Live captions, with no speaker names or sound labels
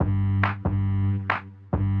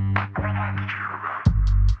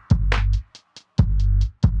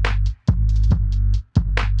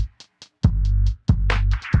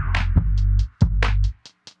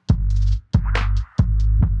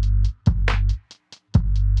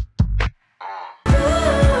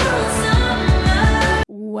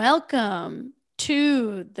Welcome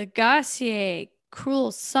to the Gossier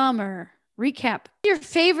Cruel Summer recap. Your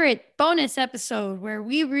favorite bonus episode where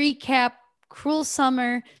we recap Cruel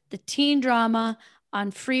Summer, the teen drama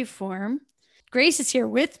on Freeform. Grace is here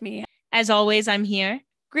with me. As always, I'm here.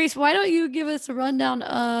 Grace, why don't you give us a rundown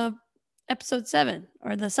of episode 7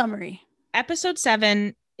 or the summary? Episode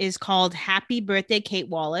 7 is called Happy Birthday, Kate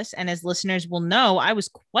Wallace. And as listeners will know, I was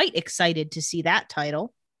quite excited to see that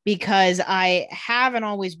title because I have and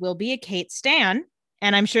always will be a Kate stan.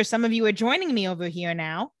 And I'm sure some of you are joining me over here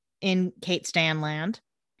now in Kate Stan land.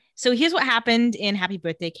 So here's what happened in Happy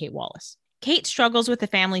Birthday, Kate Wallace. Kate struggles with the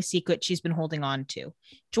family secret she's been holding on to.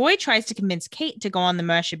 Joy tries to convince Kate to go on the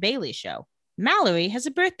Marsha Bailey show. Mallory has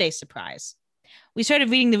a birthday surprise. We started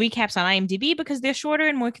reading the recaps on IMDb because they're shorter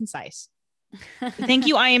and more concise. Thank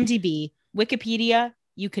you, IMDb. Wikipedia,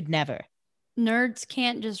 you could never. Nerds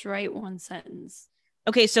can't just write one sentence.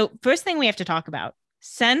 Okay, so first thing we have to talk about.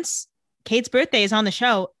 Since Kate's birthday is on the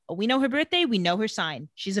show, we know her birthday, we know her sign.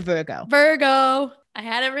 She's a Virgo. Virgo. I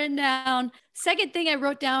had it written down. Second thing I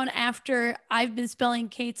wrote down after I've been spelling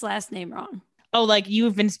Kate's last name wrong. Oh, like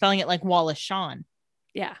you've been spelling it like Wallace Shawn.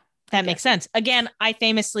 Yeah. That makes sense. Again, I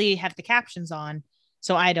famously have the captions on,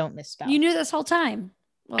 so I don't misspell. You knew this whole time.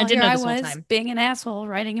 Well, I did know this whole whole time. Being an asshole,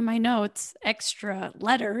 writing in my notes extra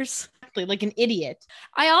letters. Exactly, like an idiot.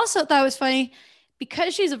 I also thought it was funny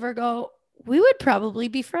because she's a Virgo, we would probably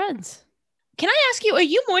be friends. Can I ask you, are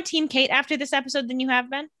you more Team Kate after this episode than you have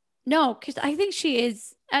been? No, because I think she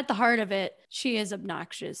is, at the heart of it, she is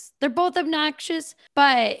obnoxious. They're both obnoxious,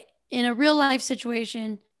 but in a real life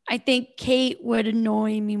situation, I think Kate would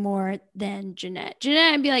annoy me more than Jeanette.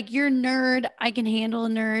 Jeanette would be like, you're a nerd. I can handle a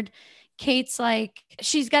nerd. Kate's like,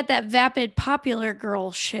 she's got that vapid popular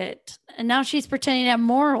girl shit. And now she's pretending to have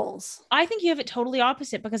morals. I think you have it totally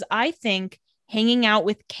opposite because I think hanging out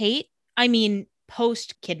with Kate, I mean,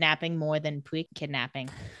 post-kidnapping more than pre-kidnapping.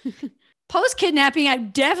 Post-kidnapping,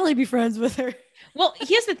 I'd definitely be friends with her. Well,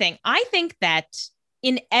 here's the thing. I think that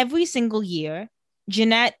in every single year,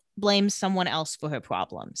 Jeanette blames someone else for her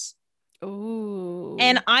problems. Ooh.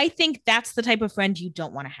 And I think that's the type of friend you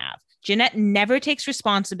don't want to have. Jeanette never takes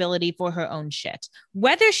responsibility for her own shit.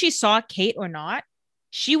 Whether she saw Kate or not,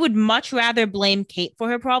 she would much rather blame Kate for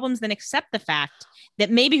her problems than accept the fact that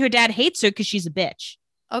maybe her dad hates her because she's a bitch.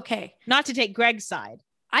 Okay. Not to take Greg's side.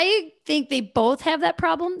 I think they both have that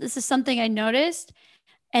problem. This is something I noticed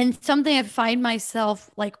and something I find myself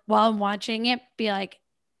like while I'm watching it be like,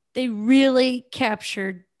 they really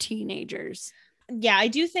captured teenagers. Yeah, I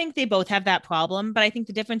do think they both have that problem, but I think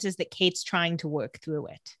the difference is that Kate's trying to work through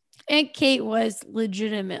it. And Kate was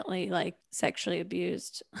legitimately like sexually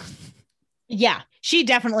abused. Yeah, she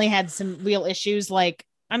definitely had some real issues. Like,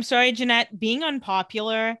 I'm sorry, Jeanette, being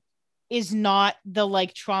unpopular is not the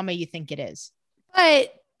like trauma you think it is.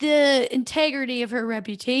 But the integrity of her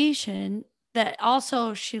reputation that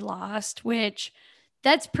also she lost, which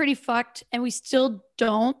that's pretty fucked. And we still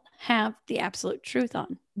don't have the absolute truth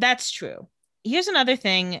on. That's true. Here's another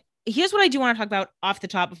thing. Here's what I do want to talk about off the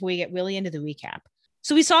top before we get really into the recap.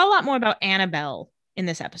 So we saw a lot more about Annabelle in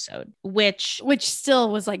this episode, which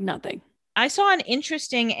still was like nothing. I saw an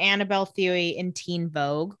interesting Annabelle theory in Teen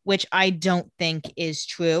Vogue, which I don't think is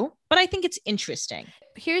true, but I think it's interesting.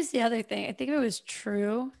 Here's the other thing. I think if it was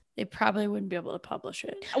true, they probably wouldn't be able to publish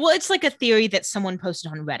it. Well, it's like a theory that someone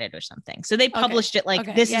posted on Reddit or something. So they published it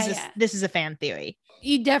like, this is a fan theory.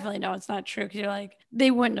 You definitely know it's not true because you're like, they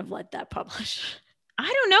wouldn't have let that publish. I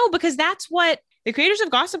don't know, because that's what the creators of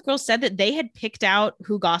Gossip Girl said, that they had picked out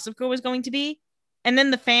who Gossip Girl was going to be. And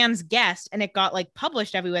then the fans guessed and it got like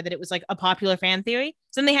published everywhere that it was like a popular fan theory.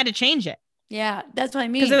 So then they had to change it. Yeah, that's what I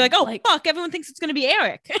mean. Because they're like, oh, fuck, everyone thinks it's going to be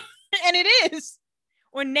Eric. And it is.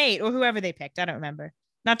 Or Nate or whoever they picked. I don't remember.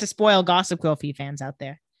 Not to spoil Gossip Girl for you fans out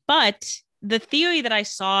there. But the theory that I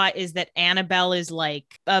saw is that Annabelle is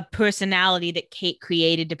like a personality that Kate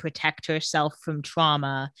created to protect herself from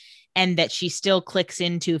trauma and that she still clicks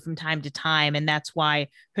into from time to time. And that's why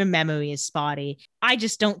her memory is spotty. I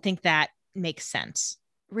just don't think that makes sense.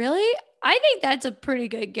 Really? I think that's a pretty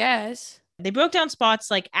good guess. They broke down spots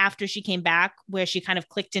like after she came back where she kind of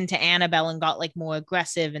clicked into Annabelle and got like more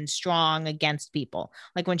aggressive and strong against people,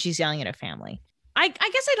 like when she's yelling at her family. I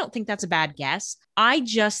guess I don't think that's a bad guess. I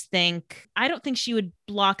don't think she would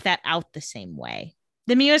block that out the same way.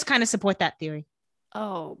 The mirrors kind of support that theory.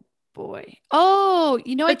 Oh, boy. Oh,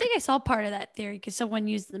 I think I saw part of that theory because someone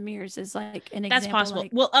used the mirrors as like an example. That's possible.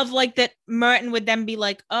 Well, of like that Merton would then be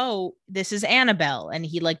like, oh, this is Annabelle. And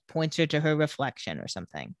he like points her to her reflection or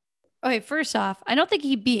something. Okay, first off, I don't think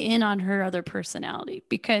he'd be in on her other personality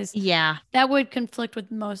because that would conflict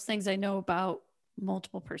with most things I know about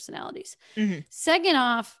multiple personalities. Mm-hmm. Second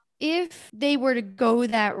off, if they were to go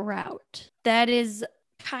that route, that is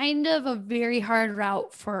kind of a very hard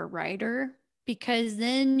route for a writer, because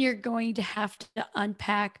then you're going to have to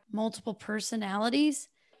unpack multiple personalities.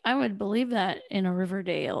 I would believe that in a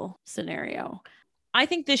Riverdale scenario. I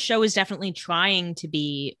think this show is definitely trying to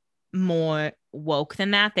be more woke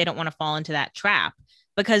than that. They don't want to fall into that trap,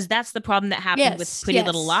 because that's the problem that happened with Pretty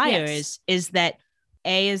Little Liars is that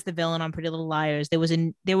A is the villain on Pretty Little Liars.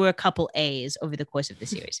 There were a couple A's over the course of the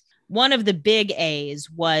series. One of the big A's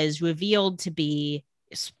was revealed to be,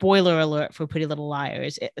 spoiler alert for Pretty Little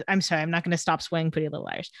Liars. I'm sorry, I'm not going to stop swearing Pretty Little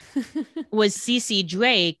Liars. Was Cece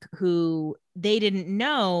Drake, who they didn't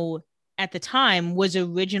know at the time was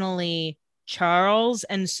originally Charles,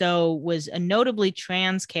 and so was a notably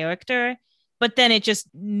trans character. But then it just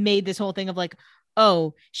made this whole thing of like,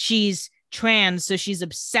 oh, she's trans, so she's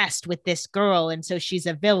obsessed with this girl, and so she's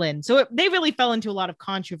a villain. So they really fell into a lot of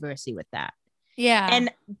controversy with that. Yeah.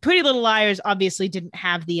 And Pretty Little Liars obviously didn't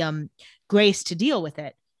have the grace to deal with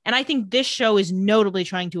it. And I think this show is notably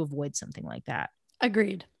trying to avoid something like that.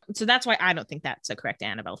 Agreed. So that's why I don't think that's a correct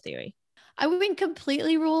Annabelle theory. I wouldn't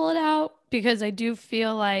completely rule it out, because I do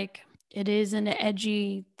feel like it is an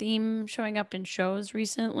edgy theme showing up in shows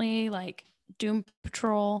recently, like Doom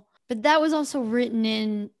Patrol. But that was also written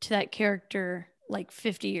into that character like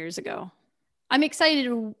 50 years ago. I'm excited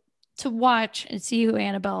to watch and see who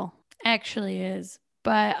Annabelle actually is,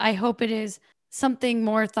 but I hope it is something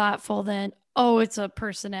more thoughtful than, oh, it's a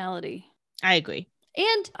personality. I agree.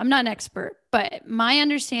 And I'm not an expert, but my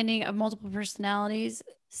understanding of multiple personalities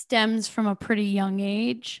stems from a pretty young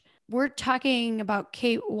age. We're talking about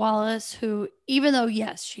Kate Wallace, who, even though,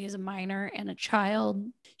 yes, she is a minor and a child,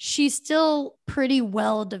 she's still pretty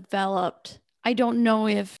well developed. I don't know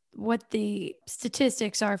what the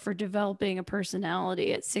statistics are for developing a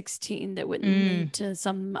personality at 16 that would lead to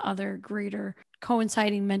some other greater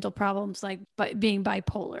coinciding mental problems like being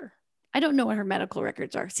bipolar. I don't know what her medical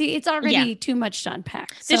records are. See, it's already too much to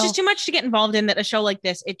unpack. There's just too much to get involved in, that a show like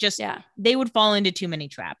this, it just, they would fall into too many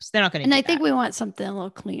traps. They're not going to do that. And I think we want something a little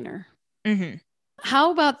cleaner. Mm-hmm.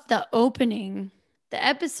 How about the opening? The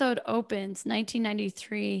episode opens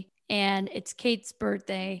 1993, and it's Kate's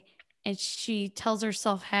birthday, and she tells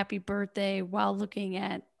herself happy birthday while looking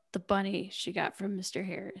at the bunny she got from Mr.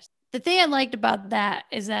 Harris. The thing I liked about that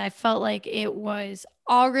is that I felt like it was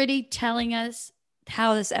already telling us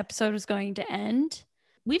how this episode was going to end.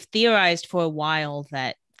 We've theorized for a while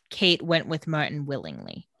that Kate went with Martin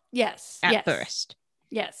willingly. Yes. At first.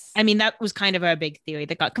 Yes. I mean, that was kind of our big theory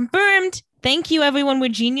that got confirmed. Thank you, everyone. We're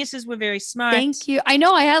geniuses. We're very smart. Thank you. I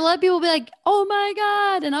know I had a lot of people be like, oh my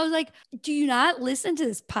God. And I was like, do you not listen to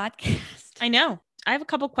this podcast? I know. I have a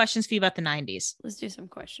couple questions for you about the 90s. Let's do some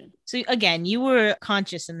questions. So again, you were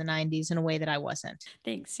conscious in the 90s in a way that I wasn't.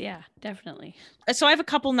 Thanks. Yeah, definitely. So I have a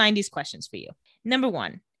couple 90s questions for you. Number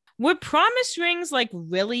one, were promise rings like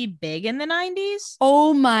really big in the 90s?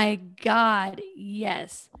 Oh my God.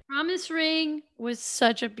 Yes. Promise ring was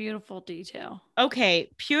such a beautiful detail.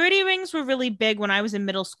 Okay. Purity rings were really big when I was in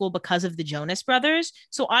middle school because of the Jonas Brothers.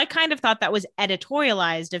 So I kind of thought that was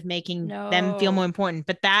editorialized of making them feel more important.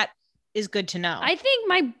 But that is good to know. I think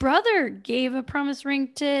my brother gave a promise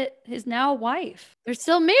ring to his now wife. They're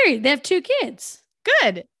still married. They have 2 kids.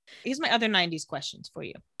 Good. Here's my other 90s questions for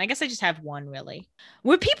you. I guess I just have one, really.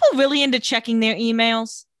 Were people really into checking their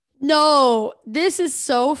emails? No, this is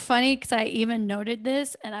so funny because I even noted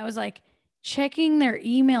this and I was like, checking their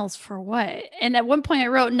emails for what? And at one point I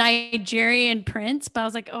wrote Nigerian prince, but I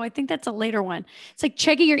was like, oh, I think that's a later one. It's like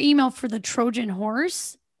checking your email for the Trojan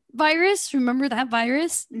horse virus. Remember that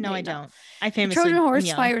virus? No, I don't. I famously the Trojan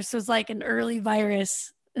horse virus was like an early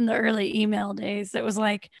virus in the early email days. That was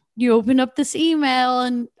like, you open up this email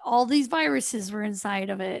and all these viruses were inside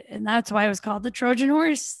of it. And that's why it was called the Trojan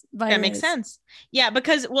horse virus. That makes sense. Yeah,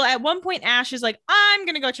 because, well, at one point, Ash is like, I'm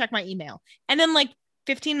going to go check my email. And then like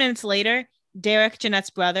 15 minutes later, Derek, Jeanette's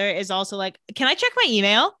brother, is also like, can I check my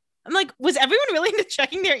email? I'm like, was everyone really into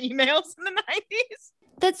checking their emails in the 90s?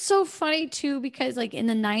 That's so funny too, because like in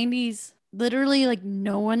the 90s, literally like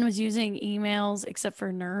no one was using emails except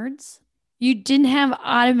for nerds. You didn't have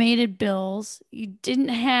automated bills. You didn't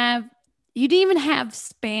even have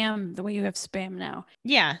spam the way you have spam now.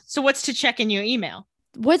 Yeah. So what's to check in your email?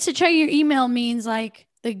 What's to check your email means like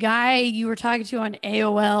the guy you were talking to on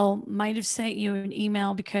AOL might have sent you an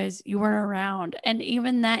email because you weren't around. And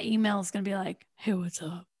even that email is going to be like, hey, what's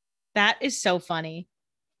up? That is so funny.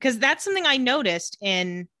 Because that's something I noticed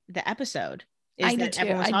in the episode. I did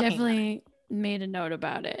too. I definitely made a note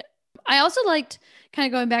about it. I also liked kind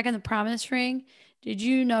of going back on the promise ring. Did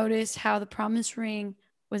you notice how the promise ring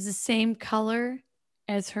was the same color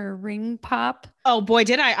as her ring pop. Oh boy,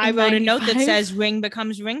 did I in wrote a note that 95. says ring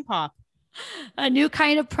becomes ring pop. A new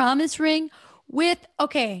kind of promise ring with,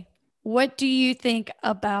 okay, what do you think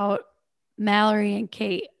about Mallory and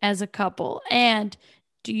Kate as a couple? And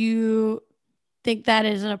do you think that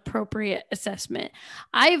is an appropriate assessment?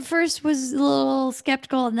 I first was a little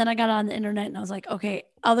skeptical, and then I got on the internet and I was like, okay,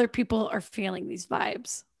 other people are feeling these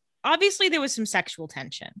vibes. Obviously, there was some sexual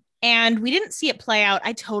tension, and we didn't see it play out.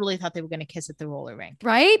 I totally thought they were going to kiss at the roller rink.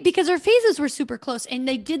 Right? Because our faces were super close, and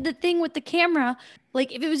they did the thing with the camera.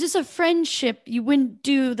 Like, if it was just a friendship, you wouldn't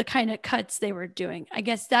do the kind of cuts they were doing. I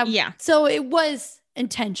guess that, Yeah. So it was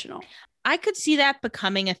intentional. I could see that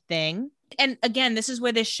becoming a thing. And again, this is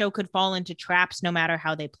where this show could fall into traps no matter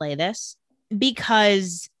how they play this,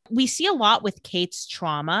 because we see a lot with Kate's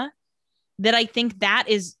trauma that I think that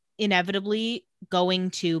is inevitably going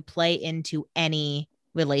to play into any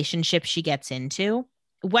relationship she gets into,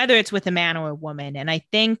 whether it's with a man or a woman. And I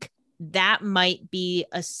think that might be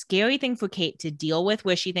a scary thing for Kate to deal with,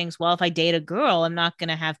 where she thinks, well, if I date a girl, I'm not going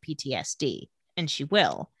to have PTSD. And she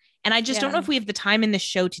will. And I just don't know if we have the time in the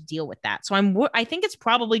show to deal with that. So I think it's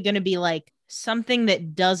probably going to be like something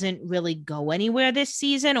that doesn't really go anywhere this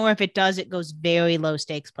season, or if it does, it goes very low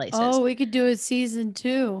stakes places. Oh, we could do a season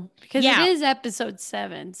 2 because it is episode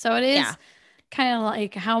 7. So it is kind of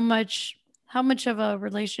like how much of a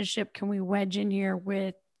relationship can we wedge in here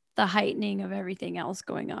with the heightening of everything else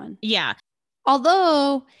going on? Yeah.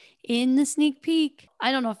 Although in the sneak peek,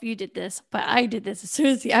 I don't know if you did this, but I did this as soon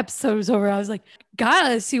as the episode was over. I was like,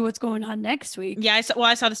 gotta see what's going on next week. Yeah, I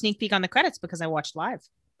saw the sneak peek on the credits because I watched live.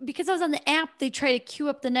 Because I was on the app, they try to queue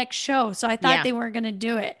up the next show. So I thought they weren't going to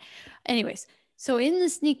do it. Anyways, so in the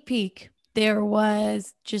sneak peek, there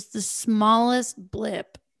was just the smallest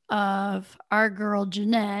blip of our girl,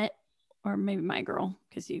 Jeanette, or maybe my girl,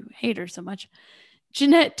 because you hate her so much.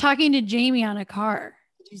 Jeanette talking to Jamie on a car.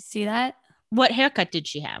 Did you see that? What haircut did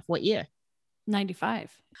she have? What year?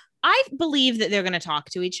 95. I believe that they're going to talk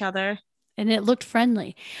to each other. And it looked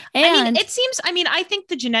friendly. And I think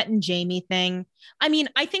the Jeanette and Jamie thing,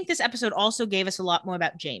 I think this episode also gave us a lot more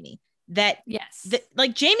about Jamie.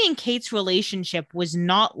 Like Jamie and Kate's relationship was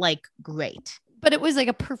not like great. But it was like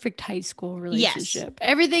a perfect high school relationship. Yes.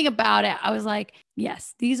 Everything about it, I was like,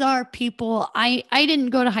 yes, these are people. I didn't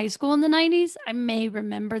go to high school in the 90s. I may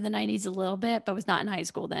remember the 90s a little bit, but was not in high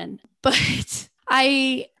school then. But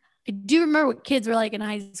I do remember what kids were like in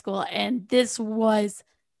high school. And this was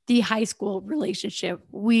the high school relationship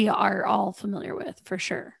we are all familiar with, for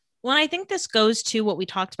sure. Well, I think this goes to what we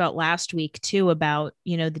talked about last week too, about,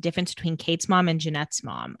 the difference between Kate's mom and Jeanette's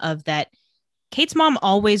mom, of that Kate's mom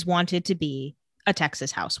always wanted to be a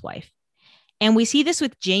Texas housewife. And we see this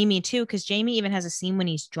with Jamie too, because Jamie even has a scene when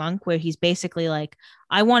he's drunk where he's basically like,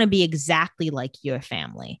 I want to be exactly like your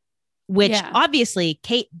family, which obviously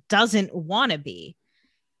Kate doesn't want to be.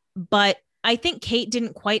 But I think Kate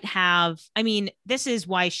didn't quite have, this is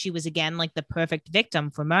why she was, again, like the perfect victim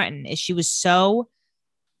for Martin, is she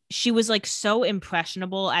was like so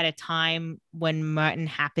impressionable at a time when Martin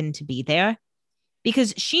happened to be there,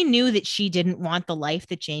 because she knew that she didn't want the life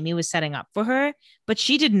that Jamie was setting up for her, but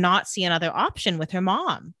she did not see another option with her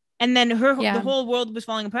mom. And then the whole world was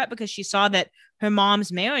falling apart because she saw that her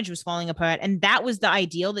mom's marriage was falling apart. And that was the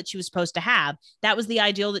ideal that she was supposed to have. That was the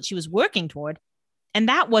ideal that she was working toward. And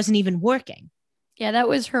that wasn't even working. Yeah, that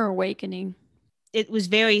was her awakening. It was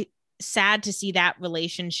very sad to see that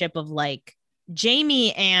relationship of like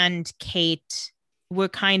Jamie and Kate were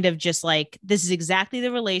kind of just like, this is exactly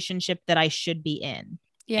the relationship that I should be in.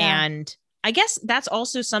 Yeah. And I guess that's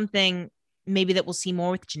also something maybe that we'll see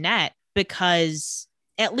more with Jeanette, because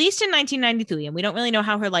at least in 1993, and we don't really know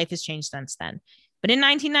how her life has changed since then, but in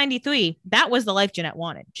 1993, that was the life Jeanette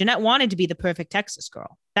wanted. Jeanette wanted to be the perfect Texas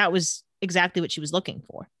girl. That was exactly what she was looking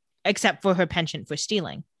for, except for her penchant for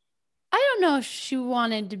stealing. I don't know if she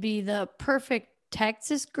wanted to be the perfect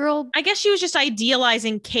Texas girl. I guess she was just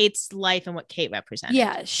idealizing Kate's life and what Kate represented.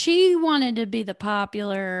 Yeah, she wanted to be the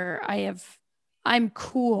popular, I'm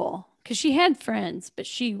cool, because she had friends, but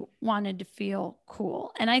she wanted to feel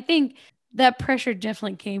cool. And I think that pressure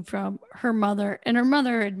definitely came from her mother. And her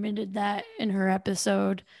mother admitted that in her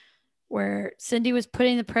episode, where Cindy was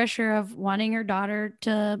putting the pressure of wanting her daughter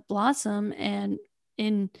to blossom. And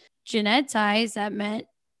in Jeanette's eyes, that meant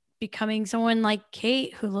becoming someone like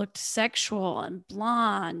Kate, who looked sexual and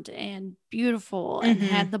blonde and beautiful and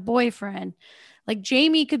had the boyfriend. Like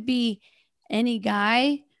Jamie could be any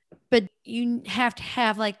guy, but you have to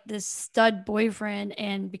have like this stud boyfriend.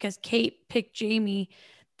 And because Kate picked Jamie,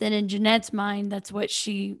 then in Jeanette's mind, that's what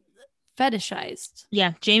she fetishized.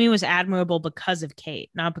 Yeah, Jamie was admirable because of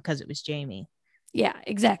Kate, not because it was Jamie. Yeah,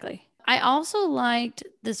 exactly. I also liked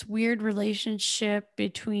this weird relationship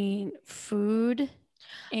between food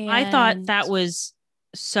I thought and that was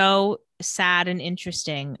so sad and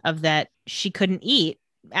interesting of that she couldn't eat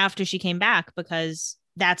after she came back because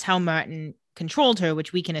that's how Martin controlled her,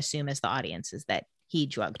 which we can assume as the audience is that he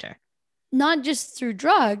drugged her. not just through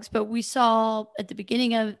drugs, but we saw at the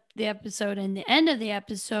beginning of the episode and the end of the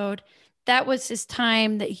episode, that was his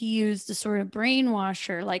time that he used to sort of brainwash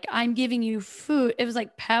her. Like, I'm giving you food. It was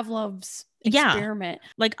like Pavlov's Yeah. experiment.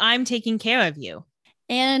 Like, I'm taking care of you.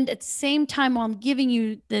 And at the same time, while I'm giving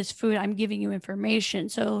you this food, I'm giving you information.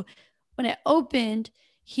 So when it opened,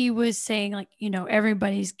 he was saying, like,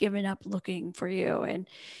 everybody's given up looking for you. And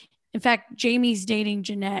in fact, Jamie's dating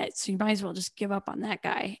Jeanette, so you might as well just give up on that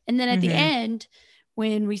guy. And then at the end,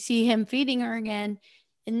 when we see him feeding her again,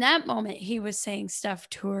 in that moment, he was saying stuff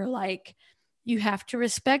to her like, you have to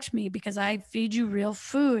respect me because I feed you real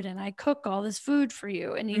food and I cook all this food for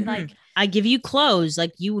you. And he like, I give you clothes.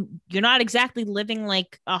 Like you're not exactly living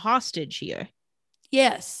like a hostage here.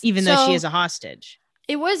 Yes. Even though she is a hostage.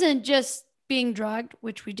 It wasn't just being drugged,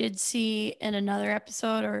 which we did see in another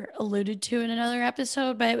episode or alluded to in another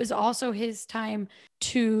episode, but it was also his time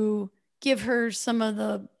to give her some of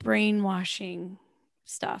the brainwashing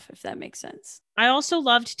stuff, if that makes sense. I also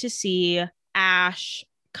loved to see Ash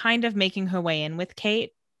kind of making her way in with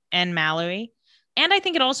Kate and Mallory. And I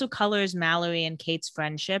think it also colors Mallory and Kate's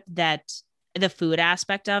friendship that the food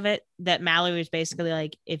aspect of it, that Mallory is basically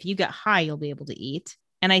like, if you get high, you'll be able to eat.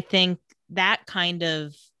 And I think that kind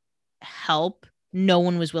of help no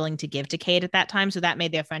one was willing to give to Kate at that time. So that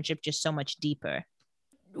made their friendship just so much deeper.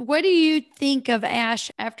 What do you think of Ash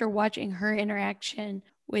after watching her interaction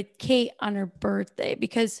with Kate on her birthday?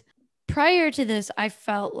 Because prior to this, I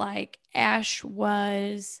felt like Ash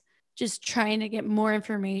was just trying to get more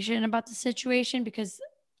information about the situation because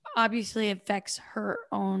obviously it affects her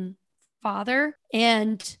own father.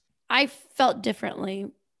 And I felt differently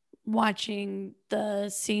watching the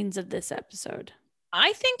scenes of this episode.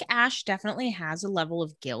 I think Ash definitely has a level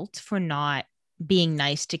of guilt for not being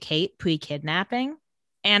nice to Kate pre-kidnapping.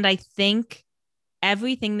 And I think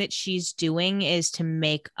everything that she's doing is to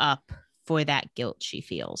make up for that guilt she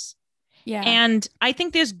feels. Yeah. And I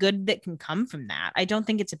think there's good that can come from that. I don't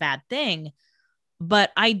think it's a bad thing.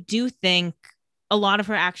 But I do think a lot of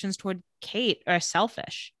her actions toward Kate are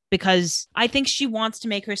selfish because I think she wants to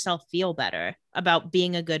make herself feel better about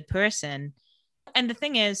being a good person. And the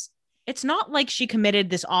thing is, it's not like she committed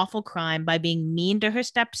this awful crime by being mean to her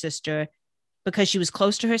stepsister because she was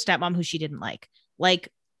close to her stepmom who she didn't like. Like,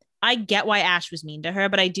 I get why Ash was mean to her,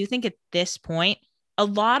 but I do think at this point, a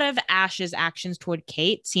lot of Ash's actions toward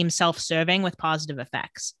Kate seem self-serving with positive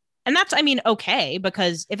effects. And that's, I mean, okay,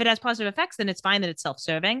 because if it has positive effects, then it's fine that it's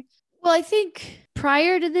self-serving. Well, I think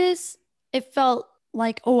prior to this, it felt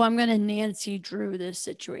like, oh, I'm going to Nancy Drew this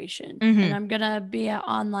situation. And I'm going to be an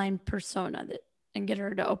online persona and get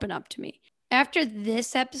her to open up to me. After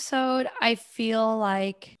this episode, I feel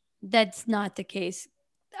like that's not the case.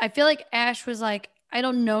 I feel like Ash was like, I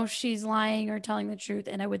don't know if she's lying or telling the truth,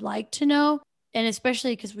 and I would like to know. And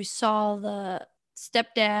especially because we saw the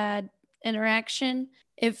stepdad interaction,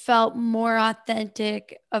 it felt more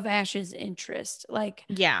authentic of Ash's interest. Like,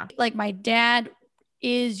 yeah, like my dad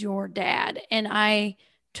is your dad, and I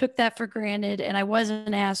took that for granted, and I was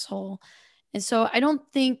an asshole. And so I don't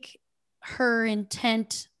think her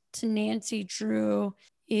intent to Nancy Drew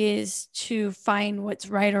is to find what's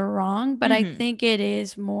right or wrong, but I think it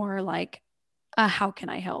is more like, how can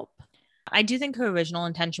I help? I do think her original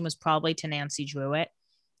intention was probably to Nancy Drew it.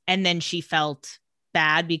 And then she felt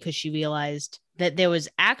bad because she realized that there was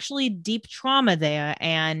actually deep trauma there.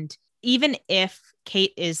 And even if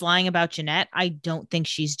Kate is lying about Jeanette, I don't think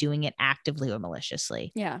she's doing it actively or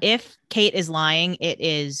maliciously. Yeah. If Kate is lying, it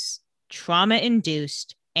is trauma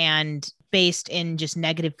induced and based in just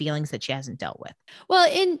negative feelings that she hasn't dealt with. Well,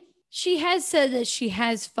 she has said that she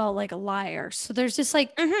has felt like a liar. So there's just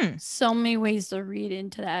like so many ways to read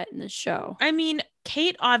into that in the show. I mean,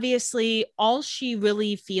 Kate, obviously, all she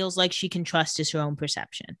really feels like she can trust is her own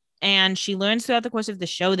perception. And she learns throughout the course of the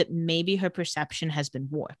show that maybe her perception has been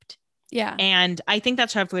warped. Yeah. And I think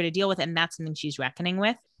that's hard for her to deal with. And that's something she's reckoning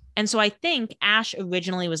with. And so I think Ash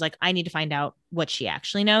originally was like, I need to find out what she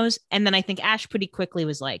actually knows. And then I think Ash pretty quickly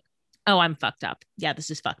was like, oh, I'm fucked up. Yeah, this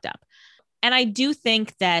is fucked up. And I do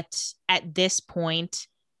think that at this point,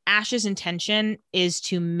 Ash's intention is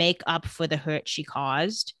to make up for the hurt she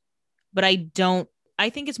caused. But I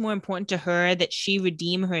think it's more important to her that she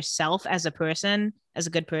redeem herself as a person, as a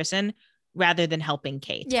good person, rather than helping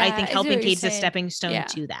Kate. Yeah, I think helping Kate's a stepping stone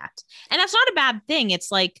to that. And that's not a bad thing.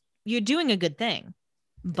 It's like, you're doing a good thing.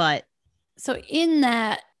 But so in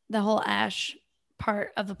that, the whole Ash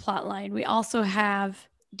part of the plot line. We also have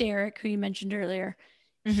Derek, who you mentioned earlier.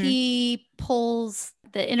 Mhm. He pulls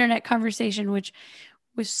the internet conversation, which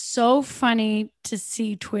was so funny to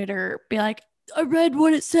see Twitter be like, I read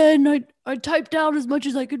what it said and I typed out as much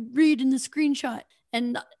as I could read in the screenshot.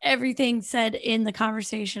 And everything said in the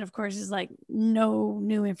conversation, of course, is like no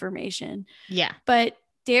new information. Yeah. But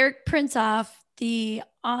Derek prints off the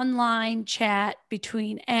online chat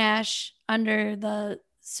between Ash under the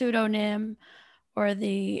pseudonym or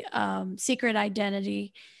the secret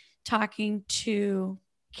identity talking to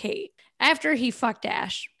Kate after he fucked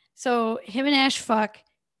Ash. So him and Ash fuck.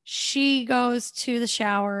 She goes to the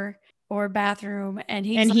shower or bathroom and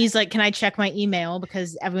he's like, can I check my email?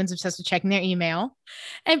 Because everyone's obsessed with checking their email.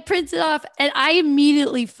 And prints it off. And I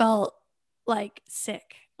immediately felt like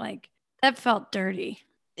sick. Like that felt dirty.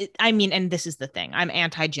 I mean, and this is the thing. I'm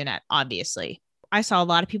anti-Jeanette, obviously. I saw a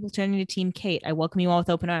lot of people turning to Team Kate. I welcome you all with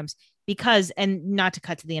open arms because, and not to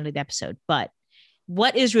cut to the end of the episode, but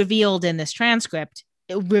what is revealed in this transcript,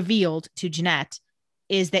 revealed to Jeanette,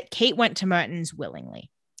 is that Kate went to Merton's willingly,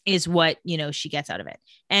 is what, she gets out of it.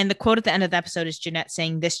 And the quote at the end of the episode is Jeanette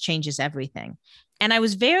saying, this changes everything. And I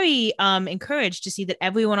was very encouraged to see that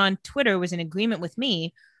everyone on Twitter was in agreement with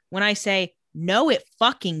me when I say, no, it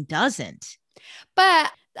fucking doesn't.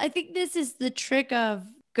 But I think this is the trick of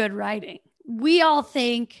good writing. We all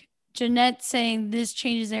think Jeanette saying this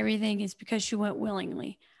changes everything is because she went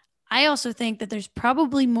willingly. I also think that there's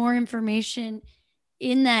probably more information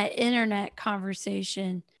in that internet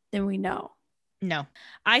conversation than we know. No,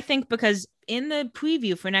 I think because in the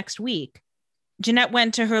preview for next week, Jeanette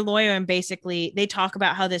went to her lawyer and basically they talk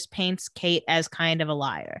about how this paints Kate as kind of a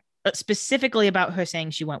liar, but specifically about her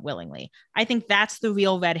saying she went willingly. I think that's the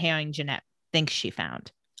real red herring Jeanette thinks she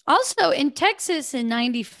found. Also, in Texas in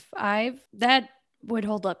 95, that would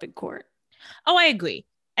hold up in court. Oh, I agree.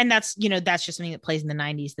 And that's just something that plays in the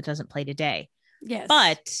 90s that doesn't play today. Yes.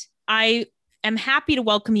 But I am happy to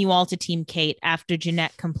welcome you all to Team Kate after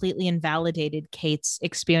Jeanette completely invalidated Kate's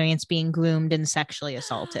experience being groomed and sexually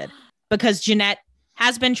assaulted. Because Jeanette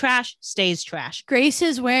has been trash, stays trash. Grace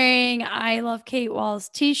is wearing I Love Kate Wallace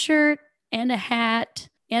t-shirt and a hat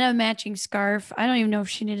and a matching scarf. I don't even know if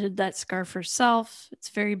she needed that scarf herself. It's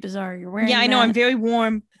very bizarre. You're wearing I know. that. I'm very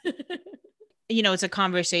warm. It's a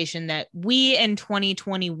conversation that we in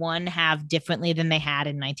 2021 have differently than they had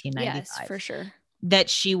in 1995. Yes, for sure. That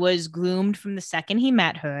she was groomed from the second he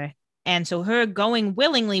met her. And so her going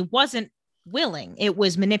willingly wasn't willing. It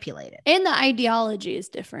was manipulated. And the ideology is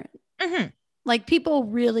different. Mm-hmm. Like people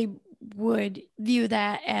really would view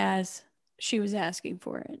that as she was asking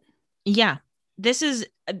for it. Yeah. This is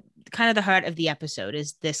kind of the heart of the episode,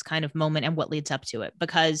 is this kind of moment and what leads up to it.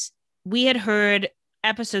 Because we had heard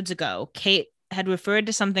episodes ago, Kate had referred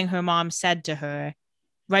to something her mom said to her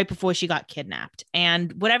right before she got kidnapped.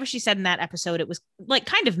 And whatever she said in that episode, it was like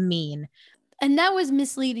kind of mean. And that was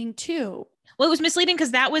misleading too. Well, it was misleading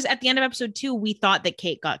because that was at the end of episode 2, we thought that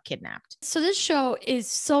Kate got kidnapped. So this show is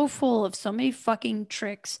so full of so many fucking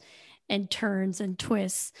tricks and turns and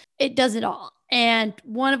twists. It does it all. And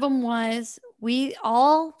one of them was, we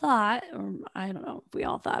all thought, or I don't know if we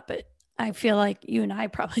all thought, but I feel like you and I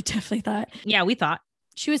probably definitely thought. Yeah, we thought.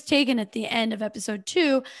 She was taken at the end of episode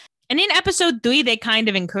 2. And in episode 3, they kind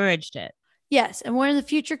of encouraged it. Yes. And one of the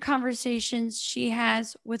future conversations she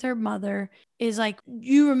has with her mother is like,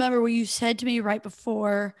 you remember what you said to me right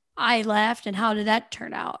before I left, and how did that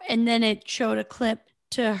turn out? And then it showed a clip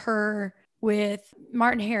to her with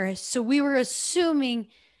Martin Harris. So we were assuming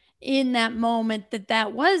in that moment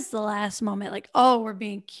that was the last moment, like, oh, we're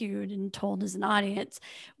being cued and told as an audience,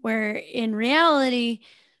 where in reality,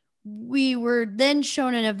 we were then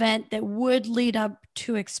shown an event that would lead up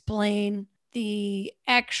to explain the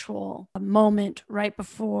actual moment right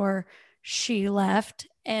before she left.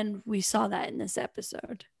 And we saw that in this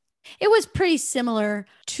episode. It was pretty similar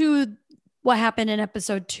to what happened in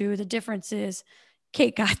episode 2. The difference is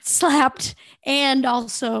Kate got slapped and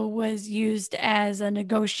also was used as a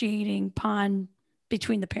negotiating pawn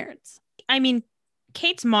between the parents. I mean,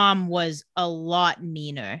 Kate's mom was a lot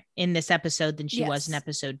meaner in this episode than she was in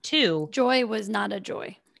episode 2. Joy was not a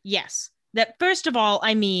Joy. Yes. That first of all,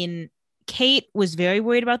 I mean, Kate was very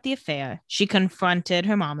worried about the affair. She confronted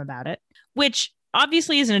her mom about it, which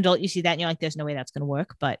obviously as an adult, you see that and you're like, there's no way that's going to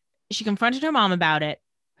work. But she confronted her mom about it.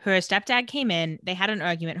 Her stepdad came in. They had an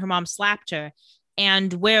argument. Her mom slapped her.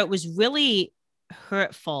 And where it was really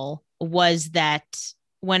hurtful was that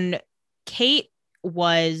when Kate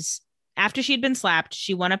was, after she'd been slapped,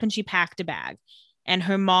 she went up and she packed a bag. And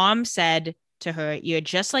her mom said to her, you're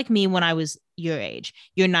just like me when I was your age.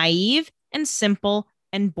 You're naive and simple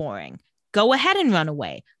and boring. Go ahead and run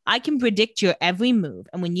away. I can predict your every move.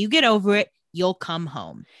 And when you get over it, you'll come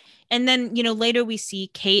home. And then, later we see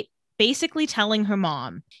Kate basically telling her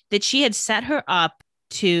mom that she had set her up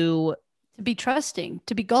to be trusting,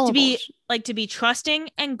 to be gullible, to be trusting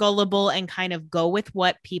and gullible and kind of go with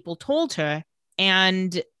what people told her.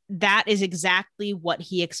 And that is exactly what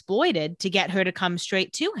he exploited to get her to come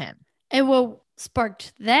straight to him. And what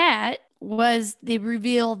sparked that was the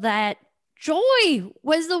reveal that Joy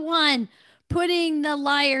was the one putting the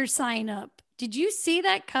liar sign up. Did you see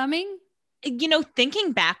that coming?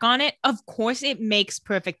 Thinking back on it, of course, it makes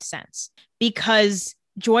perfect sense because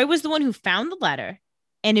Joy was the one who found the letter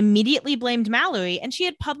and immediately blamed Mallory. And she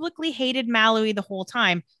had publicly hated Mallory the whole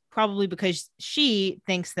time, probably because she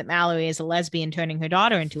thinks that Mallory is a lesbian turning her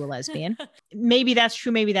daughter into a lesbian. Maybe that's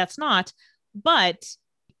true. Maybe that's not. But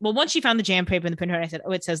once she found the jam paper in the printer, I said,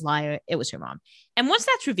 oh, it says liar. It was her mom. And once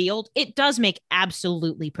that's revealed, it does make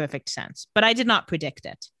absolutely perfect sense. But I did not predict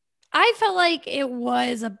it. I felt like it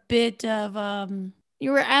was a bit of,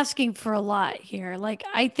 you were asking for a lot here. Like,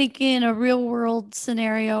 I think in a real world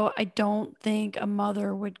scenario, I don't think a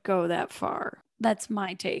mother would go that far. That's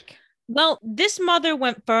my take. Well, this mother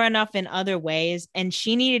went far enough in other ways, and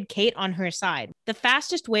she needed Kate on her side. The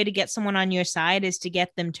fastest way to get someone on your side is to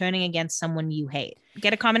get them turning against someone you hate.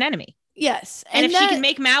 Get a common enemy. Yes. And if she can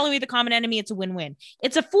make Mallory the common enemy, it's a win-win.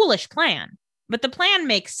 It's a foolish plan, but the plan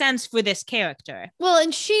makes sense for this character. Well,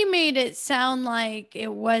 and she made it sound like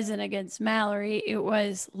it wasn't against Mallory. It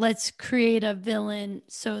was, let's create a villain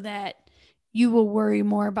so that you will worry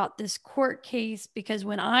more about this court case, because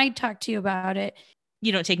when I talk to you about it,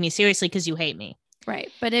 you don't take me seriously because you hate me.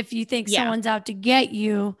 Right. But if you think someone's out to get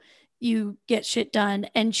you, you get shit done.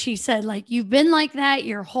 And she said, like, you've been like that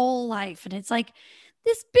your whole life. And it's like,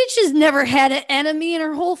 this bitch has never had an enemy in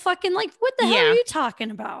her whole fucking life. What the hell are you talking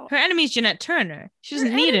about? Her enemy is Jeanette Turner. She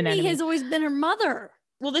doesn't need an enemy. Her has always been her mother.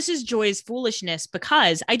 Well, this is Joy's foolishness,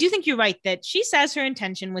 because I do think you're right that she says her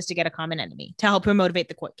intention was to get a common enemy to help her motivate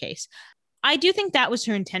the court case. I do think that was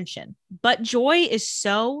her intention. But Joy is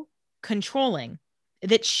so controlling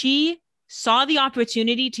that she saw the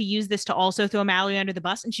opportunity to use this to also throw Mallory under the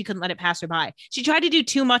bus, and she couldn't let it pass her by. She tried to do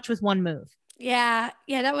too much with one move. Yeah,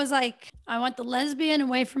 that was like, I want the lesbian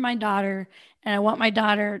away from my daughter, and I want my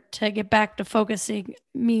daughter to get back to focusing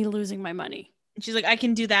me losing my money. And she's like, I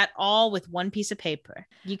can do that all with one piece of paper.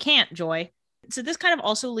 You can't, Joy. So this kind of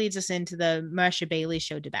also leads us into the Marsha Bailey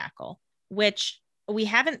show debacle, which we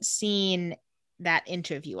haven't seen that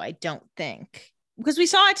interview, I don't think. Because we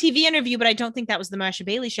saw a TV interview, but I don't think that was the Marsha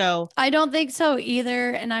Bailey show. I don't think so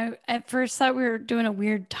either. And I at first thought we were doing a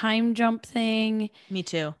weird time jump thing. Me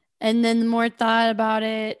too. And then the more thought about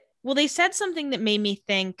it. Well, they said something that made me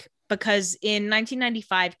think, because in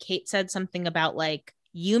 1995, Kate said something about like,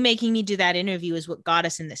 you making me do that interview is what got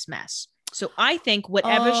us in this mess. So I think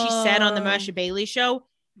whatever she said on the Marsha Bailey show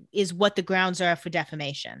is what the grounds are for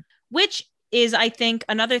defamation, which is, I think,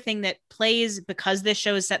 another thing that plays, because this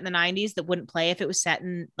show is set in the 90s, that wouldn't play if it was set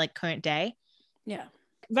in like current day. Yeah.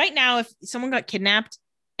 Right now, if someone got kidnapped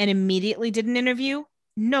and immediately did an interview,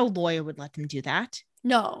 no lawyer would let them do that.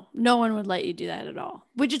 No one would let you do that at all,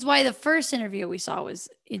 which is why the first interview we saw was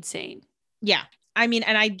insane. Yeah. I mean,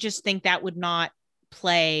 and I just think that would not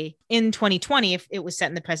play in 2020 if it was set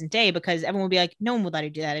in the present day, because everyone would be like, no one would let her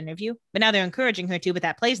do that interview. But now they're encouraging her to, but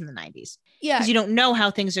that plays in the 90s. Yeah. Because you don't know how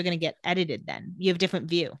things are going to get edited then. You have a different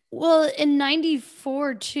view. Well, in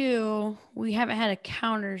 94 too, we haven't had a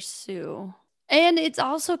countersue. And it's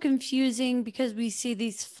also confusing because we see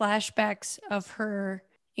these flashbacks of her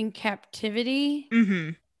in captivity.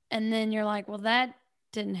 Mm-hmm. And then you're like, well, that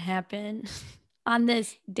didn't happen on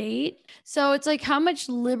this date. So it's like, how much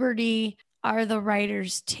liberty are the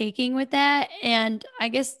writers taking with that? And I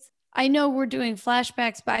guess I know we're doing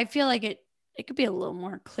flashbacks, but I feel like it could be a little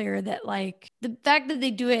more clear that like the fact that they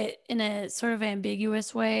do it in a sort of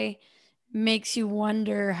ambiguous way makes you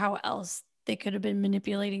wonder how else they could have been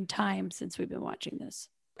manipulating time since we've been watching this.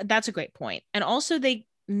 That's a great point. And also they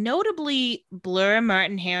notably blur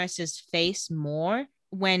Martin Harris's face more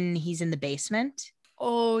when he's in the basement.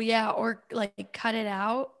 Oh yeah, or like cut it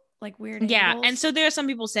out. Like weird angles. And so there are some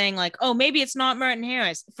people saying like, oh, maybe it's not Martin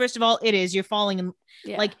Harris. First of all, it is. You're falling in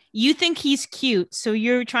like, you think he's cute, so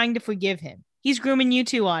you're trying to forgive him. He's grooming you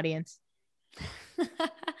too, audience.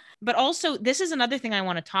 But also, this is another thing I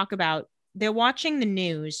want to talk about. They're watching the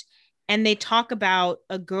news and they talk about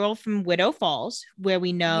a girl from Widow Falls, where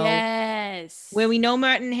we know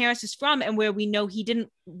Martin Harris is from, and where we know he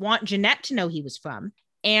didn't want Jeanette to know he was from.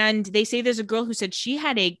 And they say there's a girl who said she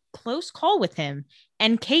had a close call with him.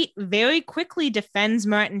 And Kate very quickly defends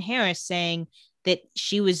Martin Harris, saying that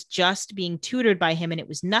she was just being tutored by him and it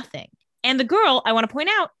was nothing. And the girl, I want to point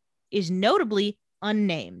out, is notably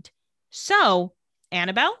unnamed. So,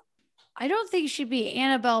 Annabelle? I don't think she'd be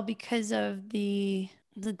Annabelle because of the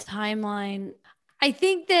timeline. I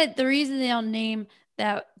think that the reason they don't name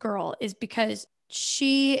that girl is because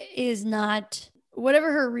she is not,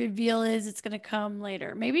 whatever her reveal is, it's going to come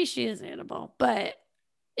later. Maybe she is Annabelle, but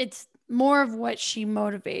it's more of what she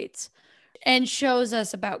motivates and shows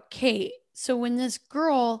us about Kate. So when this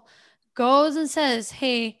girl goes and says,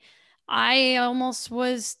 "Hey, I almost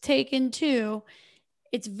was taken too,"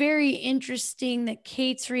 it's very interesting that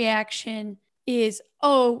Kate's reaction is,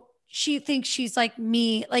 "Oh, she thinks she's like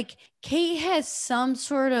me." Like Kate has some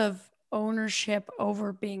sort of ownership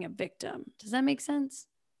over being a victim. Does that make sense?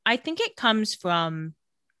 I think it comes from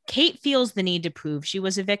Kate feels the need to prove she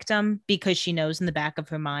was a victim because she knows in the back of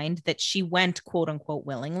her mind that she went quote unquote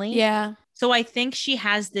willingly. Yeah. So I think she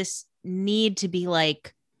has this need to be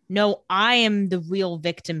like, no, I am the real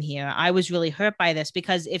victim here. I was really hurt by this,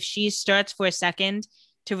 because if she starts for a second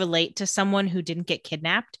to relate to someone who didn't get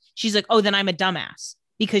kidnapped, she's like, oh, then I'm a dumbass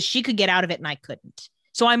because she could get out of it and I couldn't.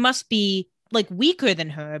 So I must be like weaker than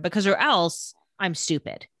her because, or else I'm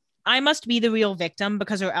stupid. I must be the real victim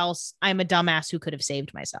because, or else I'm a dumbass who could have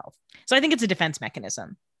saved myself. So I think it's a defense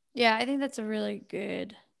mechanism. Yeah, I think that's a really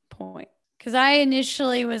good point. Because I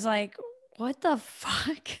initially was like, what the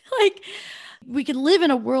fuck? Like, we can live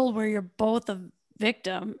in a world where you're both a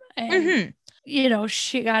victim and,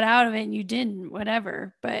 she got out of it and you didn't,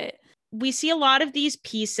 whatever. But we see a lot of these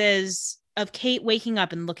pieces of Kate waking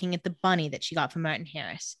up and looking at the bunny that she got from Martin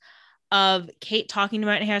Harris, of Kate talking to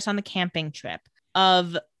Martin Harris on the camping trip,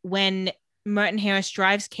 of when Martin Harris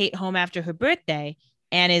drives Kate home after her birthday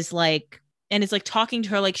and is like talking to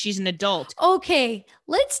her like she's an adult. Okay,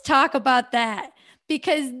 let's talk about that,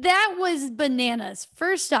 because that was bananas.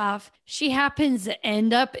 First off, she happens to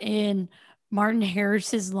end up in Martin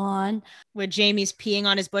Harris's lawn where Jamie's peeing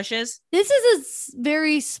on his bushes. This is a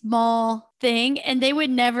very small thing and they would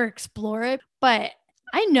never explore it, but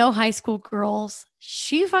I know high school girls.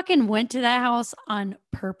 She fucking went to that house on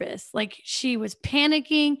purpose. Like she was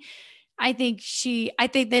panicking. I think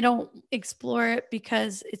they don't explore it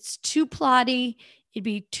because it's too plotty. It'd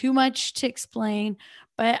be too much to explain.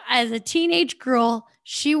 But as a teenage girl,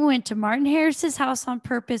 she went to Martin Harris's house on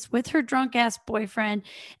purpose with her drunk ass boyfriend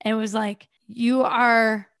and was like, "You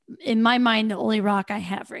are, in my mind, the only rock I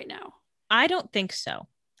have right now." I don't think so.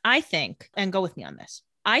 I think, and go with me on this,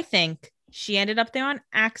 I think she ended up there on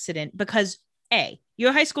accident because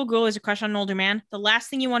your high school girl is a crush on an older man. The last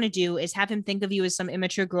thing you want to do is have him think of you as some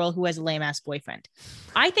immature girl who has a lame ass boyfriend.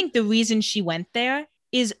 I think the reason she went there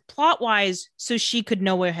is plot wise so she could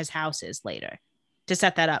know where his house is later to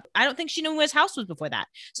set that up. I don't think she knew where his house was before that.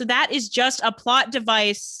 So that is just a plot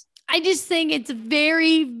device. I just think it's a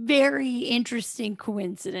very, very interesting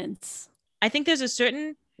coincidence. I think there's a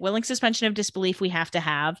certain willing suspension of disbelief we have to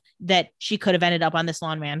have that she could have ended up on this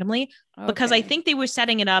lawn randomly, because I think they were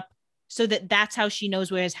setting it up so that that's how she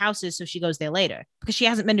knows where his house is. So she goes there later because she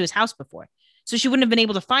hasn't been to his house before. So she wouldn't have been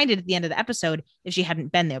able to find it at the end of the episode if she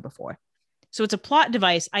hadn't been there before. So it's a plot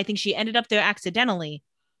device. I think she ended up there accidentally,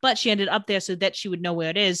 but she ended up there so that she would know where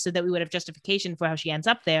it is, so that we would have justification for how she ends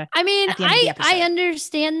up there. I mean, I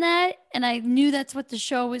understand that, and I knew that's what the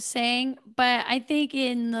show was saying, but I think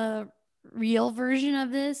in the real version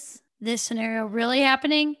of this scenario really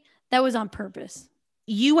happening, that was on purpose.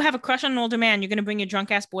 You have a crush on an older man. You're going to bring your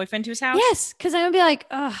drunk ass boyfriend to his house? Yes, because I'm going to be like,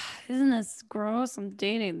 oh, isn't this gross? I'm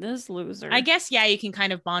dating this loser. I guess, yeah, you can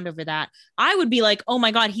kind of bond over that. I would be like, oh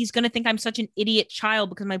my God, he's going to think I'm such an idiot child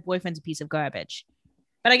because my boyfriend's a piece of garbage.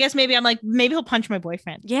 But I guess maybe I'm like, maybe he'll punch my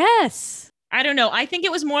boyfriend. Yes. I don't know. I think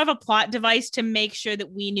it was more of a plot device to make sure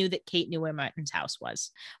that we knew that Kate knew where Martin's house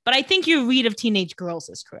was. But I think your read of Teenage Girls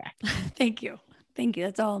is correct. Thank you.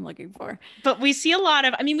 That's all I'm looking for. But we see a lot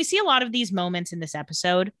of these moments in this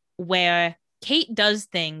episode where Kate does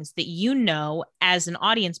things that, as an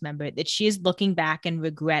audience member, that she is looking back and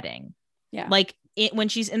regretting. Yeah. Like when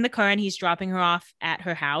she's in the car and he's dropping her off at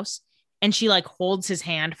her house and she like holds his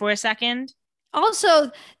hand for a second.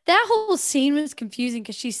 Also, that whole scene was confusing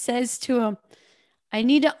because she says to him, "I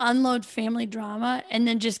need to unload family drama," and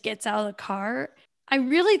then just gets out of the car. I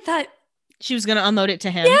really thought she was going to unload it to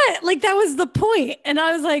him. Yeah, like that was the point. And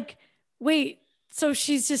I was like, wait, so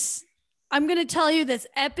she's just, I'm going to tell you this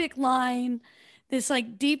epic line this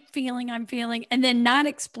like deep feeling I'm feeling and then not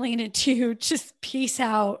explain it to you. Just peace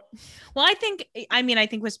out. Well, I think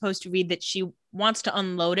we're supposed to read that she wants to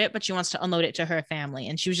unload it, but she wants to unload it to her family.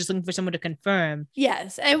 And she was just looking for someone to confirm.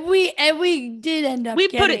 Yes. And we did end up we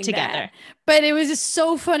put it getting together. that. But it was just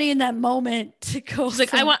so funny in that moment to go. She's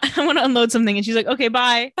like, I want to unload something. And she's like, okay,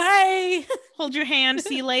 bye. Bye. Hold your hand.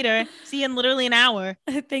 See you later. See you in literally an hour.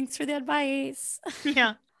 Thanks for the advice.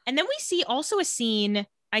 Yeah. And then we see also a scene,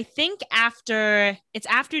 I think after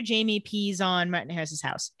Jamie pees on Martin Harris's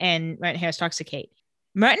house and Martin Harris talks to Kate.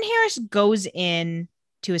 Martin Harris goes in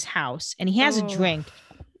to his house and he has a drink.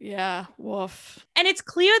 Yeah. Woof. And it's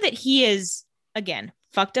clear that he is, again,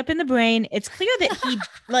 fucked up in the brain. It's clear that he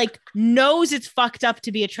like knows it's fucked up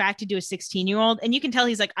to be attracted to a 16-year-old. And you can tell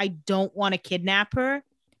he's like, I don't want to kidnap her,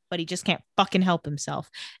 but he just can't fucking help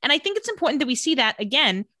himself. And I think it's important that we see that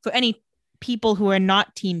again for any people who are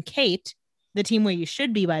not Team Kate, the team where you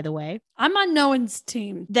should be, by the way. I'm on no one's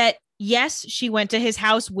team. That yes, she went to his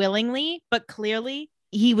house willingly, but clearly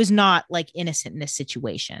he was not like innocent in this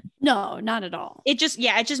situation. No, not at all.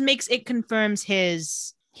 It confirms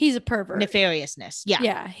his he's a pervert. Nefariousness. Yeah.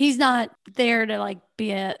 Yeah. He's not there to like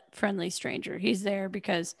be a friendly stranger. He's there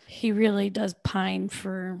because he really does pine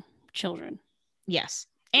for children. Yes.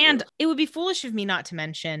 And it would be foolish of me not to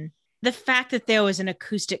mention the fact that there was an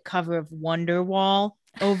acoustic cover of Wonderwall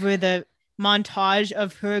over the montage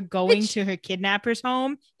of her going to her kidnapper's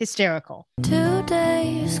home. Hysterical.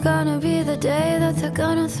 Today is gonna be the day that they're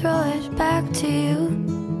gonna throw it back to you.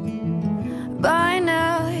 By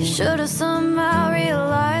now you should have somehow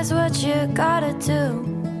realized what you gotta do.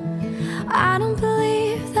 I don't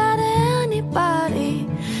believe that anybody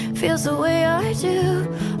feels the way I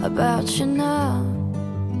do about you now.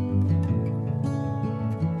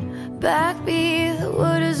 Backbeat, the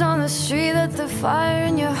wood is on the street, that the fire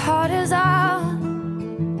in your heart is out.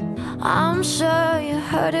 I'm sure you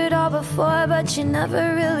heard it all before, but you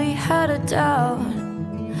never really had a doubt.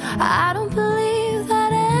 I don't believe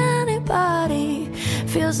that anybody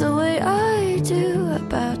feels the way I do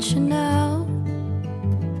about you now.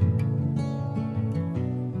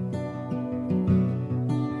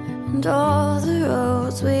 And all the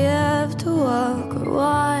roads we have to walk are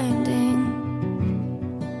winding,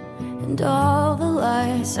 and all the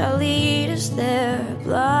lights that lead us there are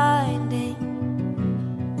blinding.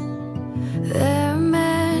 There are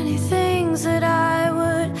many things that I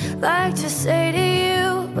would like to say to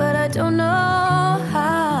you, but I don't know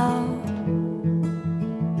how.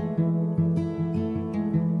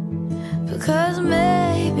 Because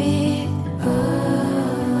maybe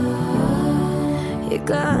you're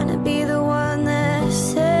gonna be the one that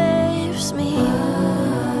saves me.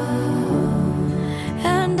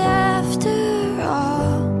 And after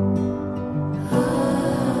all,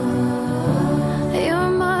 you're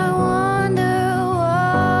my wonderwall.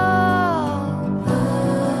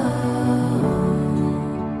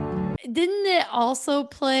 Didn't it also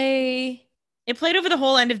play? It played over the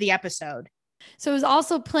whole end of the episode. So it was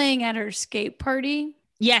also playing at her skate party.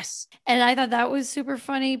 Yes. And I thought that was super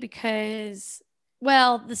funny because,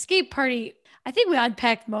 well, the skate party, I think we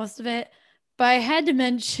unpacked most of it, but I had to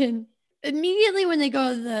mention immediately when they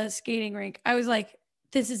go to the skating rink, I was like,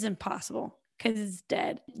 this is impossible because it's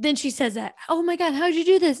dead. Then she says that, oh my God, how'd you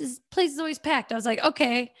do this? This place is always packed. I was like,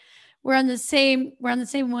 okay, we're on the same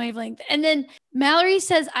wavelength. And then Mallory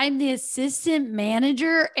says, I'm the assistant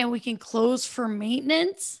manager and we can close for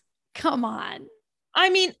maintenance. Come on. I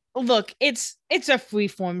mean, look, it's a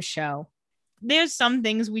freeform show. There's some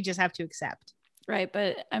things we just have to accept. Right.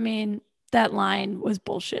 But I mean, that line was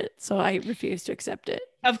bullshit. So I refuse to accept it.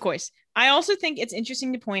 Of course. I also think it's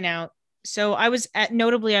interesting to point out. So I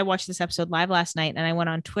watched this episode live last night and I went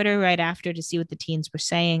on Twitter right after to see what the teens were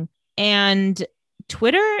saying. And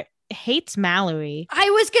Twitter hates Mallory. I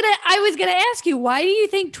was gonna ask you, why do you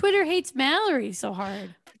think Twitter hates Mallory so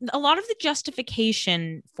hard? A lot of the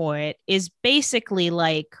justification for it is basically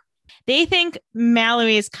like they think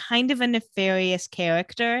Mallory is kind of a nefarious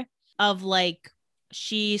character of like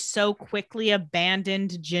she so quickly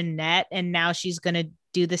abandoned Jeanette and now she's gonna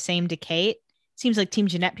do the same to Kate. Seems like Team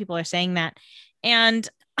Jeanette people are saying that. And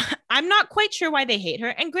I'm not quite sure why they hate her.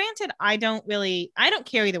 And granted, I don't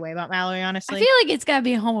care either way about Mallory, honestly. I feel like it's gotta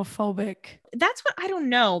be homophobic. That's what I don't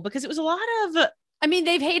know, because it was a lot of I mean,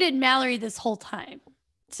 they've hated Mallory this whole time.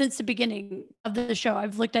 Since the beginning of the show,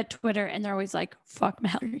 I've looked at Twitter and they're always like, fuck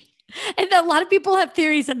Mallory. And a lot of people have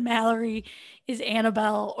theories that Mallory is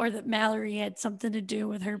Annabelle or that Mallory had something to do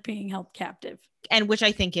with her being held captive. And which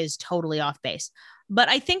I think is totally off base. But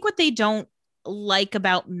I think what they don't like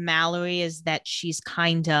about Mallory is that she's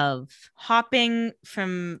kind of hopping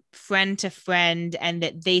from friend to friend, and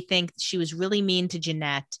that they think she was really mean to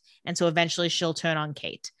Jeanette. And so eventually she'll turn on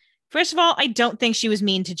Kate. First of all, I don't think she was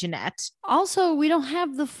mean to Jeanette. Also, we don't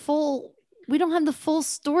have the full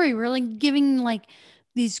story. We're like giving like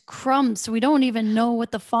these crumbs, so we don't even know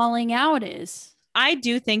what the falling out is. I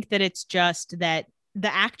do think that it's just that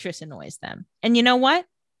the actress annoys them. And you know what?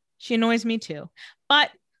 She annoys me too.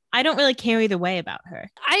 But I don't really care either way about her.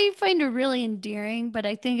 I find her really endearing, but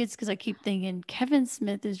I think it's because I keep thinking Kevin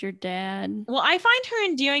Smith is your dad. Well, I find her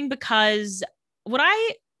endearing because what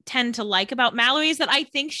I tend to like about Mallory is that I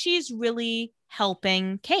think she's really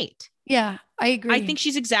helping Kate. Yeah, I agree. I think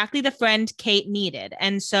she's exactly the friend Kate needed.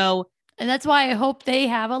 And that's why I hope they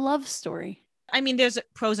have a love story. I mean, there's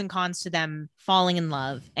pros and cons to them falling in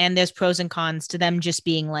love, and there's pros and cons to them just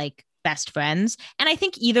being like best friends. And I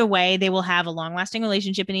think either way, they will have a long-lasting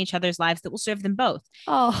relationship in each other's lives that will serve them both.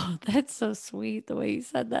 Oh, that's so sweet the way you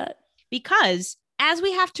said that. Because as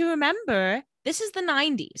we have to remember, this is the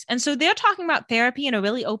 90s. And so they're talking about therapy in a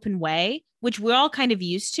really open way, which we're all kind of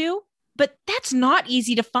used to. But that's not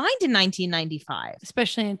easy to find in 1995.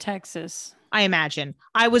 Especially in Texas. I imagine.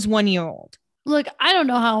 I was 1 year old. Look, I don't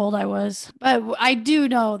know how old I was, but I do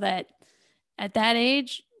know that at that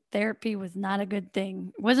age, therapy was not a good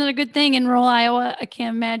thing. It wasn't a good thing in rural Iowa. I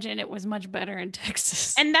can't imagine it was much better in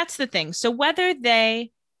Texas. And that's the thing. So whether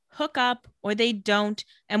they hook up or they don't,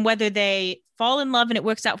 and whether they fall in love and it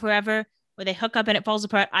works out forever, or they hook up and it falls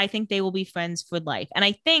apart, I think they will be friends for life. And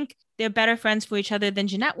I think they're better friends for each other than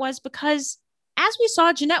Jeanette was, because as we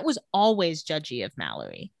saw, Jeanette was always judgy of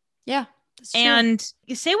Mallory. Yeah. That's true. And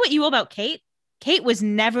you say what you will about Kate, Kate was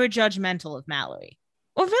never judgmental of Mallory,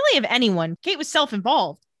 or really of anyone. Kate was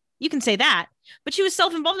self-involved. You can say that, but she was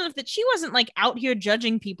self-involved enough that she wasn't like out here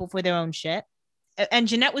judging people for their own shit. And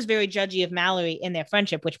Jeanette was very judgy of Mallory in their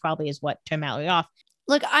friendship, which probably is what turned Mallory off.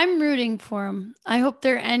 Look, I'm rooting for them. I hope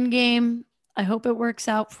their end game. I hope it works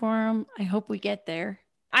out for them. I hope we get there.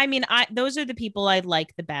 I mean, those are the people I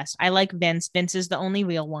like the best. I like Vince. Vince is the only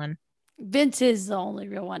real one. Vince is the only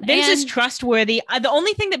real one. Vince is trustworthy. The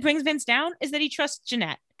only thing that brings Vince down is that he trusts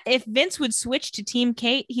Jeanette. If Vince would switch to Team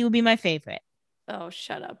Kate, he would be my favorite. Oh,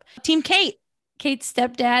 shut up. Team Kate. Kate's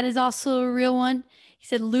stepdad is also a real one. He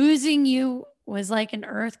said losing you was like an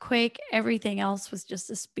earthquake. Everything else was just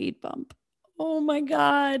a speed bump. Oh my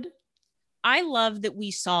God. I love that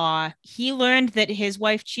we saw he learned that his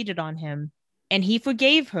wife cheated on him and he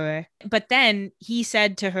forgave her. But then he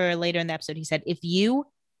said to her later in the episode, he said, if you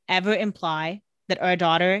ever imply that our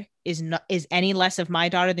daughter is any less of my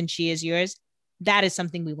daughter than she is yours, that is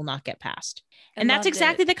something we will not get past. And that's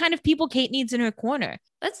exactly the kind of people Kate needs in her corner.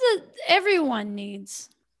 That's what everyone needs.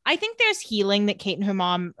 I think there's healing that Kate and her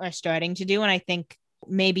mom are starting to do. And I think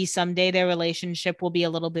maybe someday their relationship will be a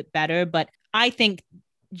little bit better. But I think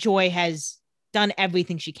Joy has done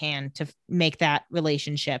everything she can to make that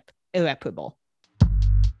relationship irreparable.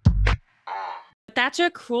 That's our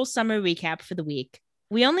Cruel Summer recap for the week.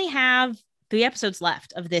 We only have 3 episodes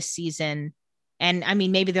left of this season. And I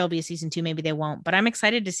mean, maybe there'll be a season 2, maybe there won't. But I'm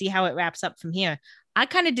excited to see how it wraps up from here. I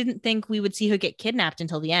kind of didn't think we would see her get kidnapped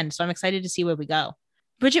until the end. So I'm excited to see where we go.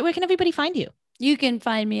 Bridget, where can everybody find you? You can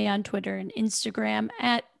find me on Twitter and Instagram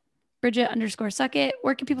at Bridget_Suckit.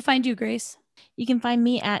 Where can people find you, Grace? You can find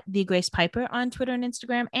me at The Grace Piper on Twitter and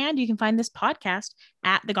Instagram. And you can find this podcast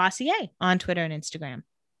at The Gossier on Twitter and Instagram.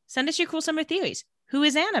 Send us your Cruel Summer theories. Who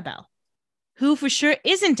is Annabelle? Who for sure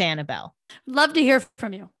isn't Annabelle? Love to hear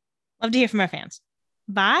from you. Love to hear from our fans.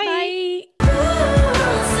 Bye. Bye.